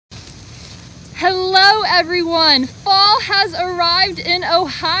Hello everyone! Fall has arrived in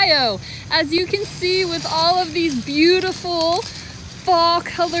Ohio. As you can see with all of these beautiful fall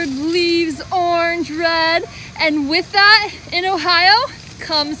colored leaves, orange, red, and with that in Ohio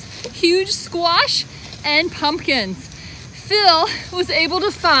comes huge squash and pumpkins. Phil was able to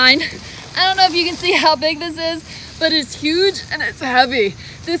find, I don't know if you can see how big this is, but it's huge and it's heavy.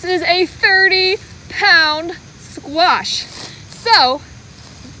 This is a 30-pound squash. So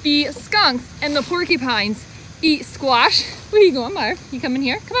the skunks and the porcupines eat squash. Where are you going, Marv? You coming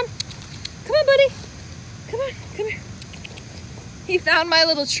here? Come on. Come on, buddy. Come on, come here. He found my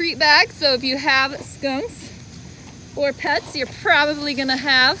little treat bag, so if you have skunks or pets, you're probably gonna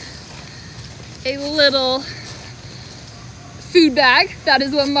have a little food bag. That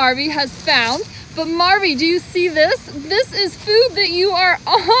is what Marvy has found. But Marvy, do you see this? This is food that you are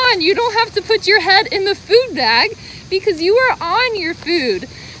on. You don't have to put your head in the food bag because you are on your food.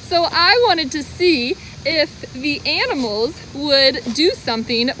 So I wanted to see if the animals would do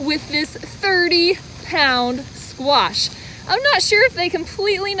something with this 30-pound squash. I'm not sure if they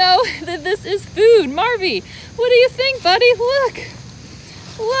completely know that this is food. Marvy, what do you think, buddy? Look,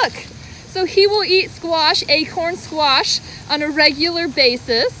 look. So he will eat squash, acorn squash, on a regular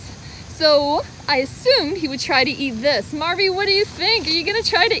basis. So I assumed he would try to eat this. Marvy, what do you think? Are you gonna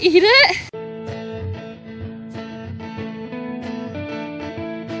try to eat it?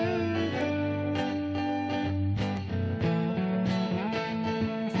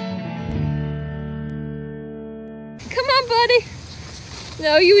 Come on, buddy.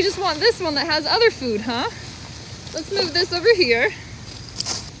 No, you just want this one that has other food, huh? Let's move this over here.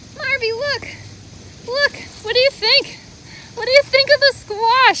 Marvy, look. Look, what do you think? What do you think of the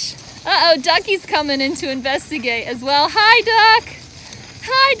squash? Uh-oh, Ducky's coming in to investigate as well. Hi, Duck.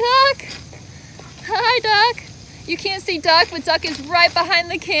 Hi, Duck. Hi, Duck. You can't see Duck, but Duck is right behind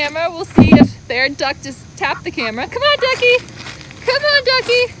the camera. We'll see if there. Duck just tapped the camera. Come on, Ducky. Come on,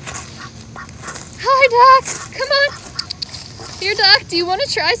 Ducky. Hi, Duck. Come on. Here, Duck, do you want to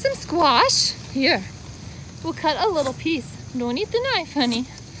try some squash? Here. We'll cut a little piece. Don't eat the knife, honey.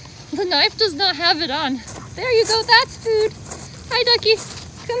 The knife does not have it on. There you go. That's food. Hi, Ducky.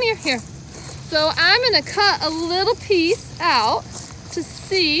 Come here, here. So I'm gonna cut a little piece out to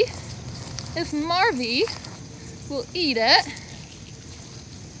see if Marvy will eat it.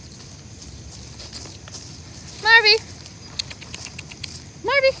 Marvy.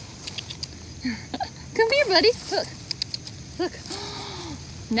 Marvy. Come here, buddy. Look. Look.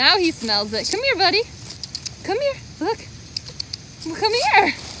 Now he smells it. Come here, buddy. Come here. Look. Come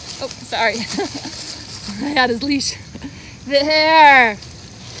here. Oh, sorry. I had his leash. There.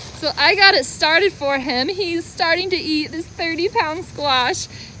 So I got it started for him. He's starting to eat this 30-pound squash.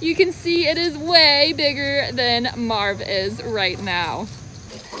 You can see it is way bigger than Marv is right now.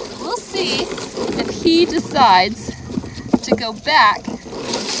 We'll see if he decides to go back and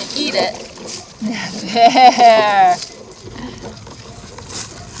eat it. There.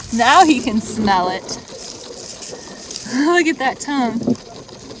 Now he can smell it. Look at that tongue.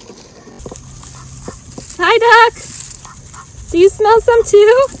 Hi, Duck. Do you smell some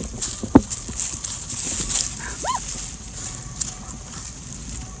too?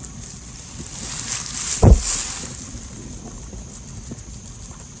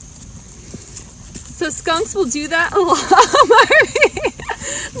 So skunks will do that a lot, Marvy.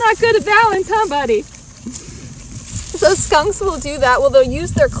 Not good at balance, huh, buddy? So skunks will do that. Well, they'll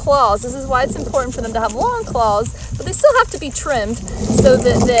use their claws. This is why it's important for them to have long claws, but they still have to be trimmed so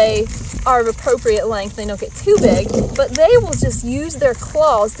that they are of appropriate length. They don't get too big, but they will just use their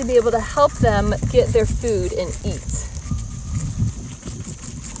claws to be able to help them get their food and eat.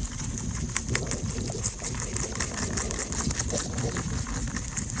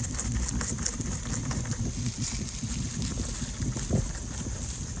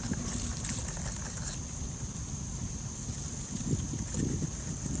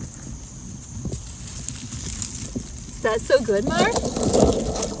 That's so good, Marv.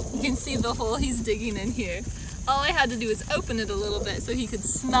 You can see the hole he's digging in here. All I had to do is open it a little bit so he could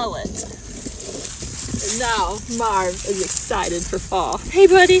smell it. And now Marv is excited for fall. Hey,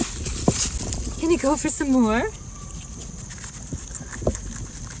 buddy. Can you go for some more?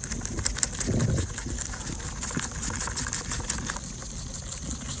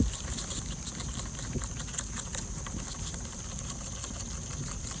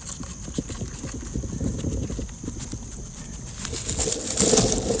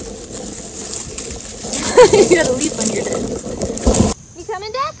 You got a leaf on your head. You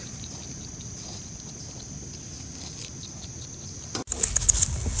coming, Duck?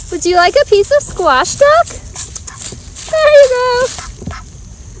 Would you like a piece of squash, Duck? There you go.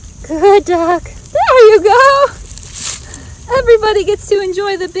 Good duck. There you go. Everybody gets to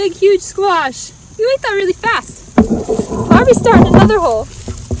enjoy the big, huge squash. You ate that really fast. Harvey's starting another hole.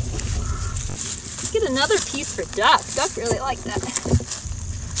 Get another piece for Duck. Duck really liked that.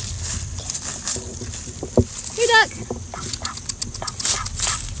 Here, Duck.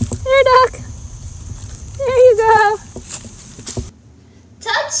 Here, Duck. There you go.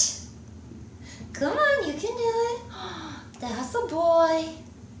 Touch. Come on, you can do it. That's a boy.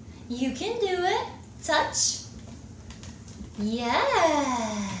 You can do it. Touch.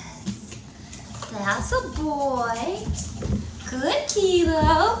 Yes. That's a boy. Good,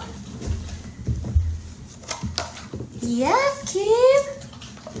 Kibo. Yes, Kib.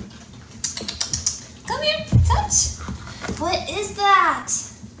 Come here, touch. What is that?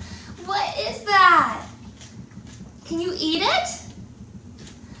 What is that? Can you eat it?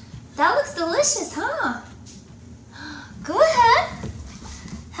 That looks delicious, huh? Go ahead.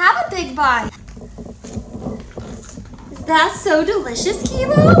 Have a big bite. Is that so delicious,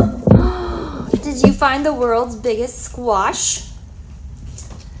 Kibo? Did you find the world's biggest squash?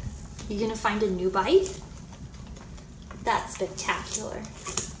 You gonna find a new bite? That's spectacular.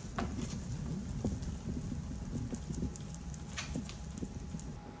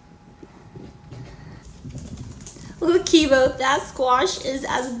 Look, Kibo, that squash is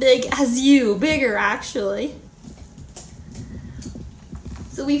as big as you. Bigger, actually.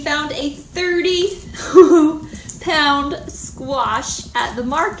 So we found a 30-pound squash at the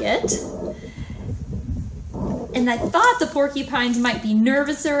market. And I thought the porcupines might be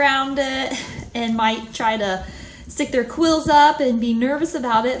nervous around it and might try to stick their quills up and be nervous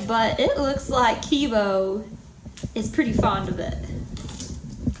about it, but it looks like Kibo is pretty fond of it.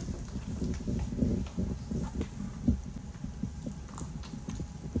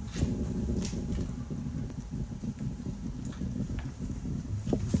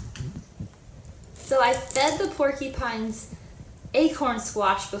 So I fed the porcupines acorn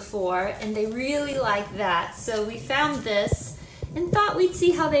squash before, and they really like that. So we found this and thought we'd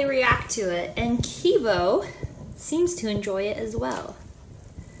see how they react to it. And Kibo seems to enjoy it as well.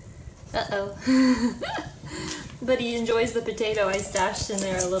 Uh-oh. But he enjoys the potato I stashed in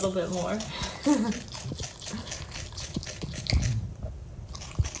there a little bit more.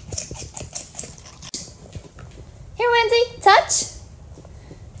 Here, Wenzi, touch.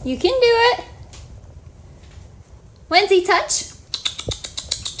 You can do it. Wenzi, touch.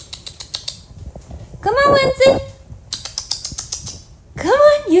 Come on, Wenzi. Come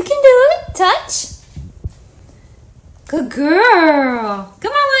on, you can do it. Touch. Good girl.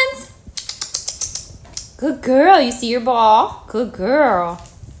 Come on, Wenz. Good girl. You see your ball? Good girl.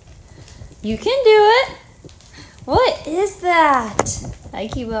 You can do it. What is that? Hi,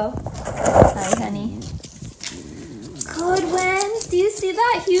 Kibo. Hi, honey. Good, Wenz. Do you see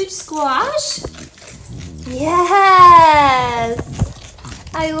that huge squash? Yes.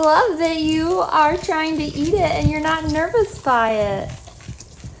 I love that you are trying to eat it and you're not nervous by it.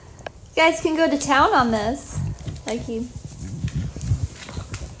 You guys can go to town on this. Thank you.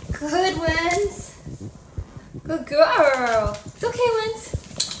 Good, Wenz. Good girl. It's okay, Wenz.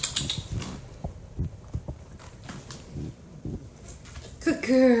 Good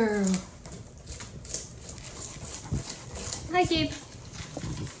girl. Hi, Gabe.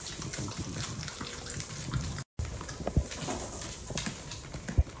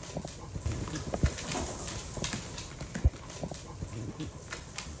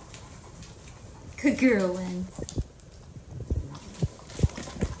 Good girl, Wenz.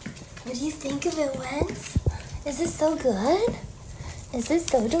 What do you think of it, Wenz? Is it so good? Is it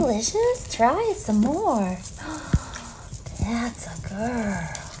so delicious? Try it some more. That's a girl.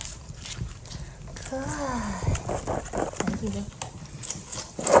 Good. Thank you.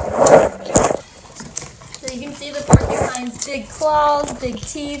 So you can see the porcupine's big claws, big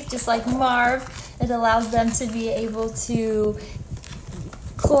teeth, just like Marv. It allows them to be able to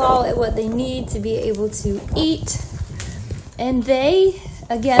claw at what they need to be able to eat. And they,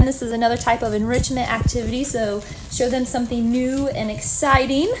 again, this is another type of enrichment activity, so show them something new and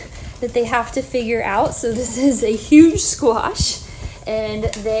exciting that they have to figure out. So this is a huge squash, and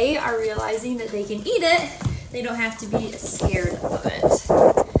they are realizing that they can eat it. They don't have to be scared of it.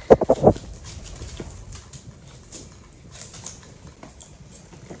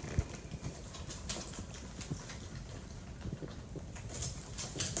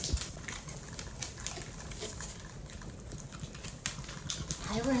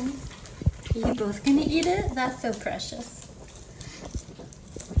 Hi, Wenz. Are you both gonna eat it? That's so precious.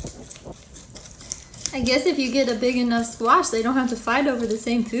 I guess if you get a big enough squash, they don't have to fight over the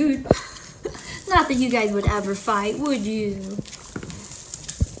same food. Not that you guys would ever fight, would you?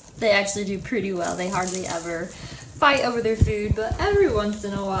 They actually do pretty well. They hardly ever fight over their food, but every once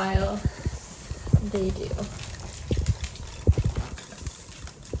in a while they do.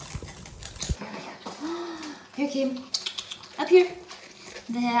 Here, Kim. Up here.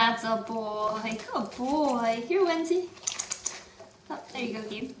 That's a boy. Good boy. Here, Wenzi. Oh, there you go,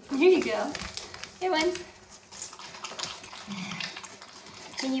 Kim. Here you go. Here, Wenz.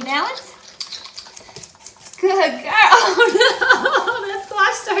 Can you balance? Good girl. Oh no! That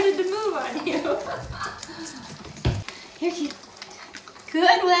squash started to move on you. Here, Kim.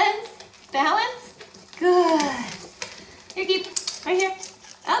 Good, Wenz. Balance. Good. Here, Kim. Right here.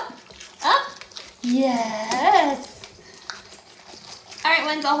 Up. Up. Yes. All right,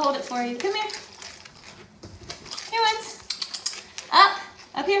 Wenz, I'll hold it for you. Come here. Here, Wenz. Up.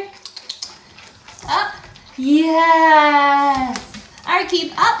 Up here. Up. Yes. All right,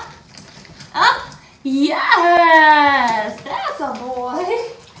 keep up. Up. Yes. That's a boy.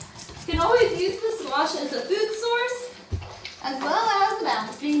 You can always use the squash as a food source as well as the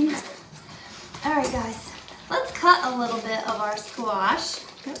balance beam. All right, guys. Let's cut a little bit of our squash.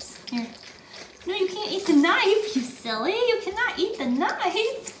 Oops. Here. No, you can't eat the knife, you silly. You cannot eat the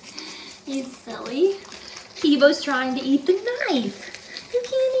knife. You silly. Kibo's trying to eat the knife. You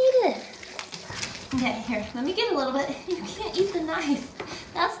can't eat it. Okay, here, let me get a little bit. You can't eat the knife.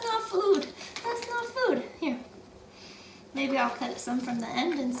 That's not food. That's not food. Here. Maybe I'll cut some from the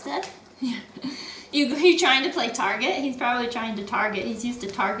end instead. Here. You trying to play target? He's probably trying to target. He's used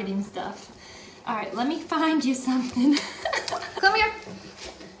to targeting stuff. All right, let me find you something. Come here.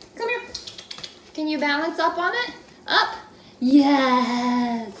 Come here. Can you balance up on it? Up.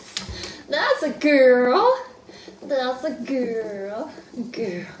 Yes. That's a girl. That's a girl.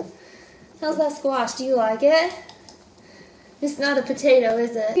 Girl. How's that squash? Do you like it? It's not a potato,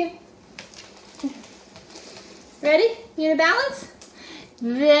 is it? Here. Ready? You gonna balance?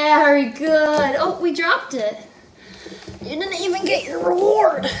 Very good. Oh, we dropped it. You didn't even get your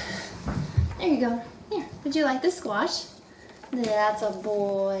reward. There you go. Here. Would you like the squash? That's a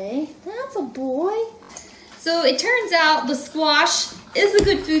boy. That's a boy. So it turns out the squash is a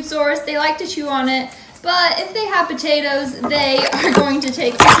good food source. They like to chew on it. But if they have potatoes, they are going to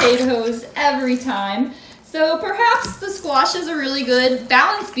take potatoes every time. So perhaps the squash is a really good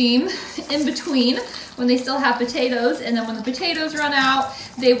balance beam in between when they still have potatoes. And then when the potatoes run out,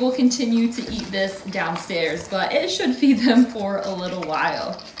 they will continue to eat this downstairs. But it should feed them for a little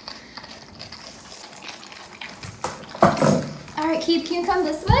while. All right, Keith, can you come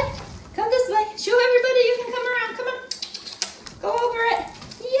this way? Come this way. Show everybody you can come around. Come on. Go over it.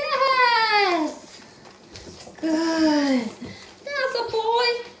 Yes. Good. That's a boy.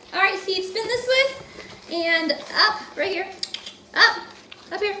 All right, Keith, spin this way. And up, right here.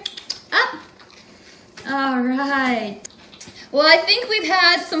 Up here. Up. All right. Well, I think we've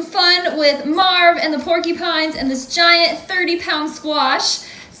had some fun with Marv and the porcupines and this giant 30-pound squash.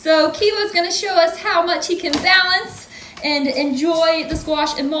 So Kibo's going to show us how much he can balance and enjoy the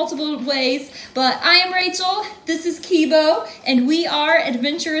squash in multiple ways. But I am Rachel, this is Kibo, and we are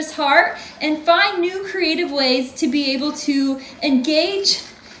Adventurous Heart, and find new creative ways to be able to engage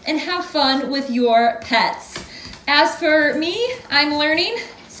and have fun with your pets. As for me, I'm learning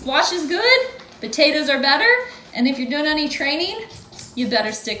squash is good, potatoes are better, and if you're doing any training, you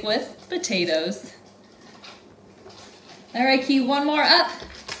better stick with potatoes. All right, Key, one more up.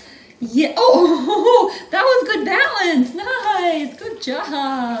 Yeah, oh, that was good balance. Nice, good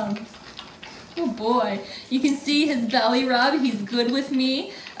job. Oh boy, you can see his belly rub. He's good with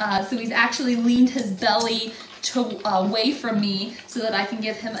me. So he's actually leaned his belly away from me so that I can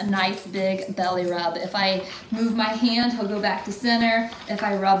give him a nice big belly rub. If I move my hand, he'll go back to center. If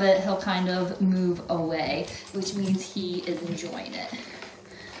I rub it, he'll kind of move away, which means he is enjoying it.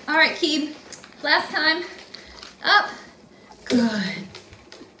 All right, Keeb, last time. Up. Good.